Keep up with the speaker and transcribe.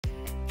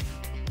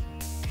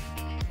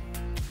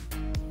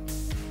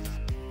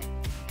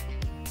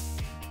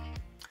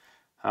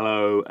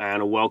Hello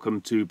and welcome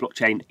to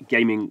Blockchain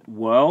Gaming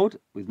World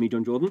with me,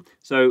 John Jordan.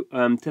 So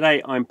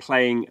today I'm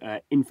playing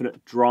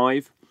Infinite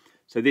Drive.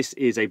 So this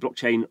is a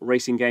blockchain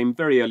racing game,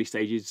 very early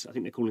stages. I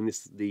think they're calling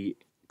this the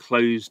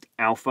closed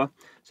alpha.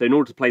 So in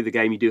order to play the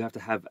game, you do have to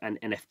have an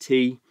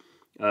NFT.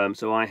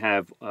 So I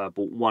have bought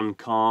one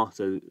car.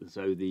 So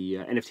the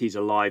NFTs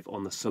are live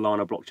on the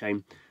Solana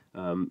blockchain.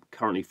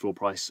 Currently floor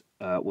price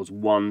was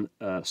one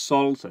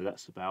Sol. So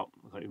that's about,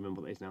 I can't even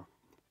remember what that is now,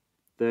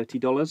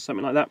 $30,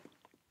 something like that.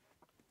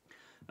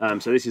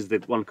 So this is the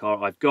one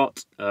car I've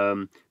got.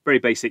 Very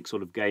basic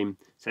sort of game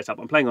setup.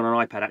 I'm playing on an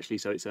iPad actually,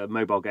 so it's a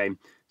mobile game.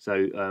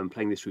 So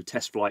playing this through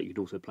TestFlight. You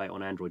can also play it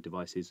on Android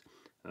devices,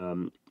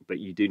 but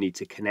you do need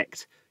to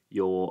connect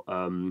your.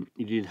 You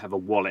need to have a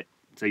wallet.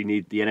 So you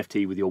need the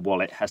NFT with your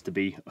wallet has to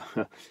be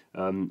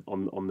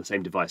on the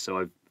same device.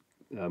 So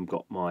I've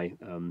got my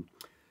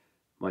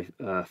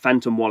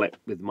Phantom wallet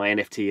with my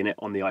NFT in it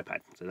on the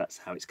iPad. So that's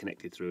how it's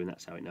connected through, and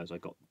that's how it knows I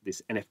got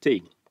this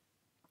NFT.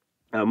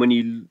 When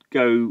you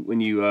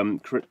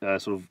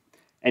sort of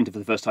enter for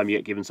the first time, you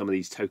get given some of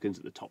these tokens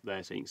at the top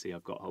there. So you can see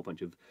I've got a whole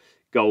bunch of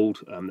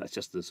gold. That's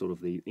just the sort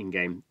of the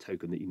in-game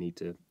token that you need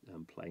to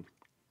play.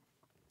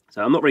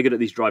 So I'm not very good at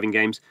these driving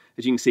games.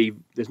 As you can see,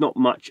 there's not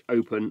much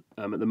open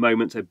at the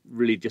moment. So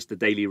really just the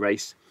daily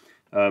race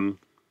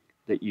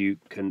that you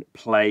can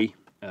play.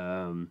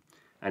 And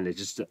there's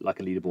just like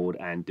a leaderboard,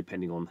 and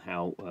depending on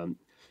how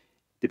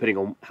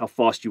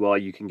fast you are,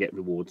 you can get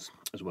rewards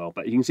as well.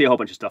 But you can see a whole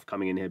bunch of stuff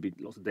coming in here. Be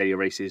lots of daily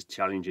races,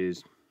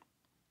 challenges,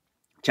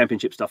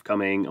 championship stuff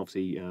coming.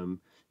 Obviously,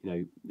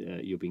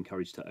 you'll be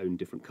encouraged to own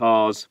different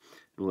cars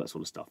and all that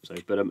sort of stuff. So,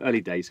 but early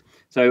days.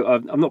 So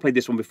I've not played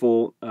this one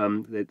before.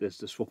 There's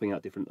the swapping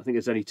out different. I think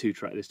there's only two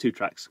tracks. There's two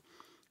tracks.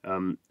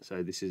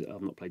 So this is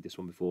I've not played this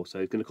one before. So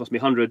it's going to cost me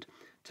 100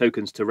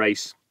 tokens to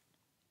race.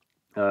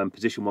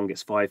 Position 1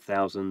 gets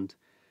 5,000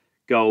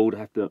 gold. I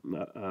have to.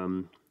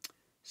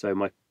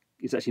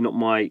 It's actually not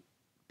my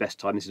best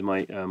time. This is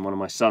my one of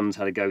my sons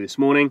had a go this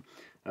morning.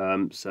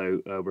 So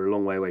we're a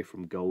long way away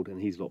from gold, and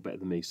he's a lot better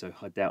than me. So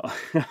I doubt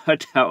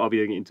I'll be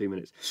doing it in 2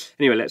 minutes.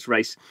 Anyway, let's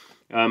race.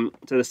 So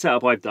the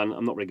setup I've done,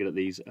 I'm not very good at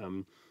these.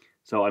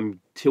 So I'm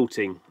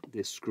tilting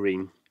this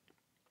screen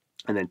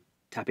and then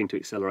tapping to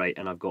accelerate,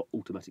 and I've got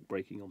automatic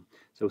braking on.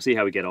 So we'll see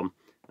how we get on.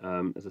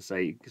 As I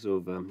say,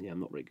 sort of I'm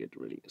not very good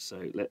really.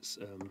 So let's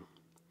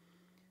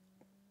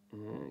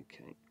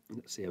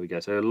let's see how we go.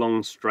 So a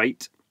long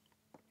straight.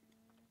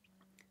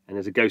 And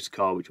there's a ghost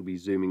car which will be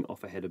zooming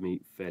off ahead of me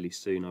fairly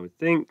soon, I would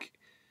think.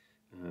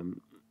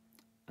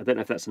 I don't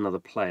know if that's another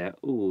player.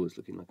 Oh, it's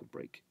looking like a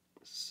break.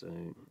 So,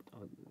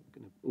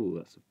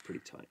 that's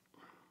pretty tight.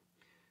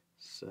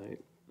 So,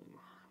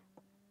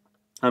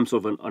 I'm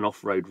sort of an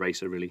off-road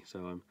racer, really.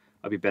 So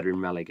I'd be better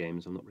in rally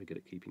games. I'm not very good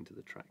at keeping to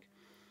the track,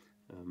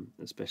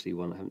 especially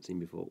one I haven't seen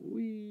before.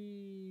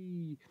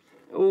 Whee!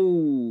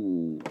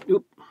 Oh,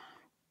 oop.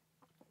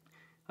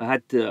 I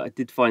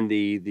did find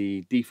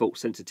the default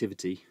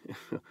sensitivity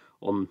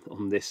on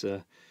this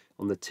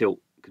on the tilt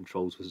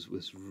controls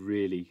was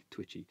really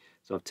twitchy,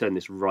 so I've turned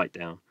this right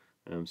down.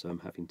 So I'm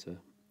having to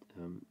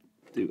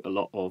do a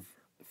lot of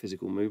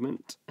physical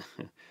movement.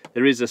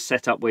 There is a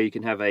setup where you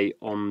can have a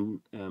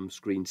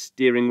on-screen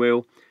steering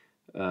wheel.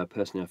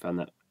 Personally, I found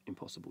that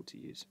impossible to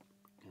use.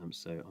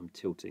 So I'm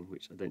tilting,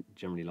 which I don't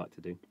generally like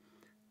to do.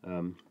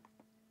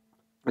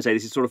 I say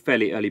this is sort of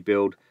fairly early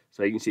build,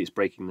 so you can see it's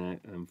braking there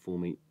for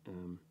me.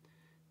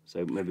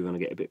 So maybe when I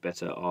get a bit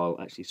better, I'll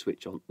actually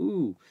switch on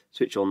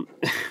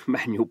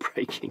manual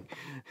braking.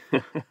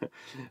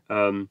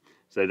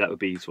 So that would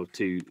be sort of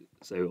two.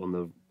 So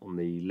on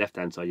the left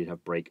hand side you'd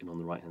have brake, and on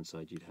the right hand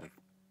side you'd have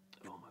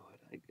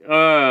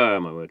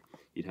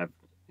you'd have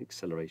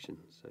acceleration.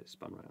 So it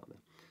spun right out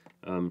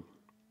there.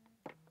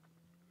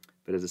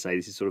 But as I say,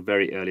 this is sort of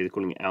very early. They're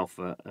calling it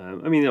alpha.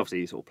 I mean,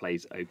 obviously, it sort of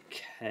plays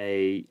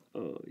okay.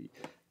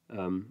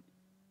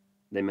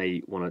 They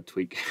may want to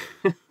tweak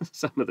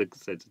some of the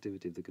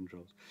sensitivity of the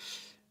controls.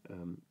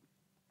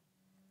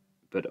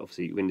 But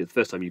obviously, when the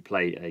first time you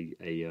play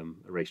a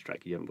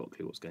racetrack, you haven't got a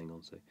clue what's going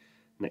on. So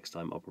next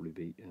time I'll probably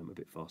be a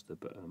bit faster.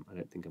 But I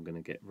don't think I'm going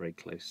to get very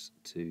close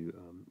to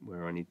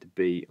where I need to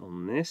be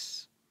on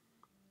this.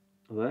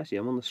 Although actually,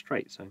 I'm on the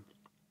straight, so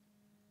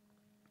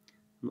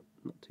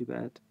not too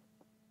bad.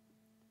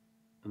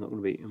 Am I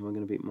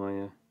going to beat my?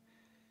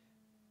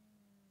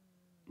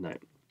 No,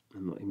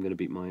 I'm not even going to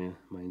beat my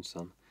own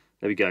son.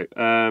 There we go.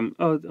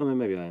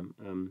 Maybe I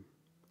am.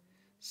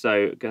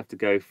 So gonna have to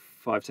go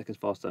 5 seconds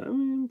faster.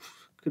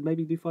 Could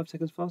maybe do 5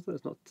 seconds faster.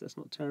 That's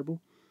not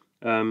terrible.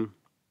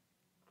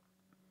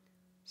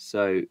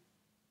 So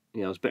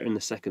yeah, I was better in the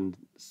second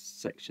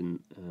section,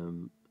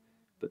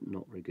 but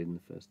not very good in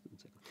the first and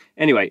second.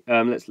 Anyway,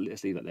 let's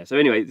leave that there. So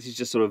anyway, this is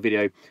just sort of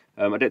video.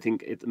 I don't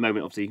think at the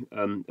moment, obviously,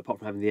 apart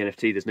from having the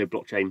NFT, there's no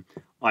blockchain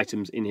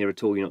items in here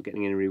at all. You're not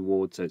getting any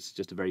reward, so it's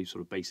just a very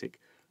sort of basic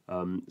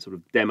sort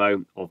of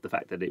demo of the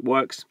fact that it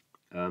works.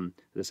 As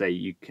I say,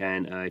 you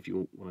can, if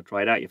you want to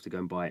try it out, you have to go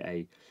and buy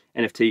a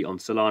NFT on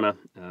Solana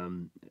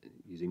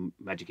using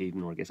Magic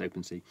Eden or I guess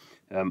OpenSea,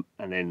 and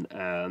then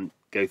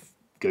go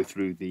go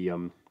through the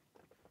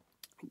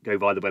go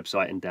via the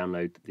website and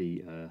download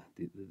the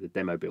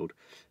demo build.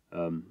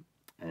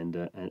 And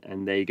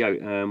there you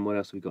go. What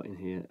else have we got in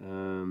here?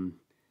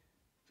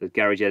 So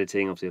garage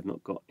editing. Obviously, I've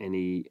not got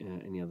any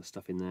other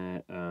stuff in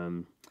there.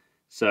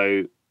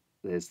 So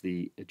there's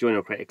the join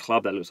or create a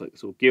club. That looks like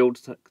sort of guild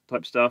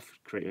type stuff.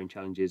 Create your own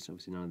challenges.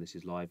 Obviously, none of this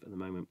is live at the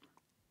moment.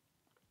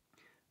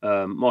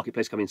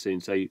 Marketplace coming soon.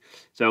 So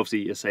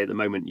obviously, I say at the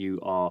moment you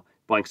are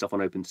buying stuff on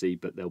OpenSea,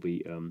 but there'll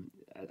be,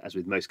 as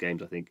with most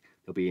games, I think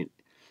there'll be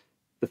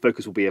the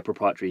focus will be a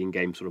proprietary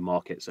in-game sort of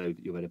market. So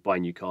you'll be able to buy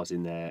new cars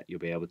in there. You'll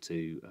be able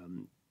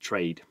to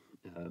trade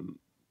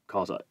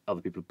cars that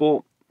other people have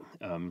bought,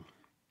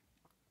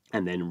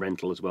 and then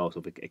rental as well.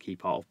 Sort of a key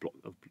part of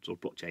sort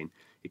of blockchain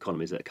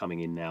economies that are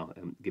coming in now,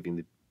 giving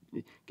the,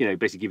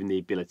 basically giving the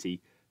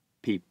ability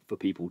for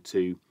people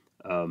to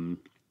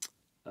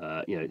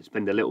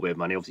spend a little bit of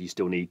money. Obviously, you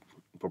still need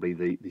probably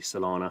the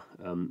Solana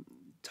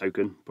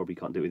token. Probably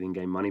can't do it with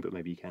in-game money, but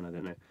maybe you can. I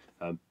don't know.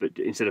 But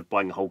instead of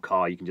buying a whole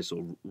car, you can just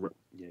sort of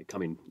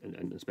come in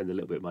and spend a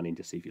little bit of money and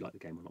just see if you like the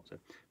game or not. So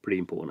pretty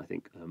important, I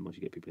think, once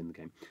you get people in the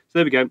game.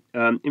 So there we go.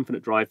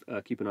 Infinite Drive.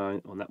 Keep an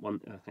eye on that one.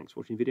 Thanks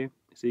for watching the video.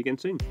 See you again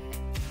soon.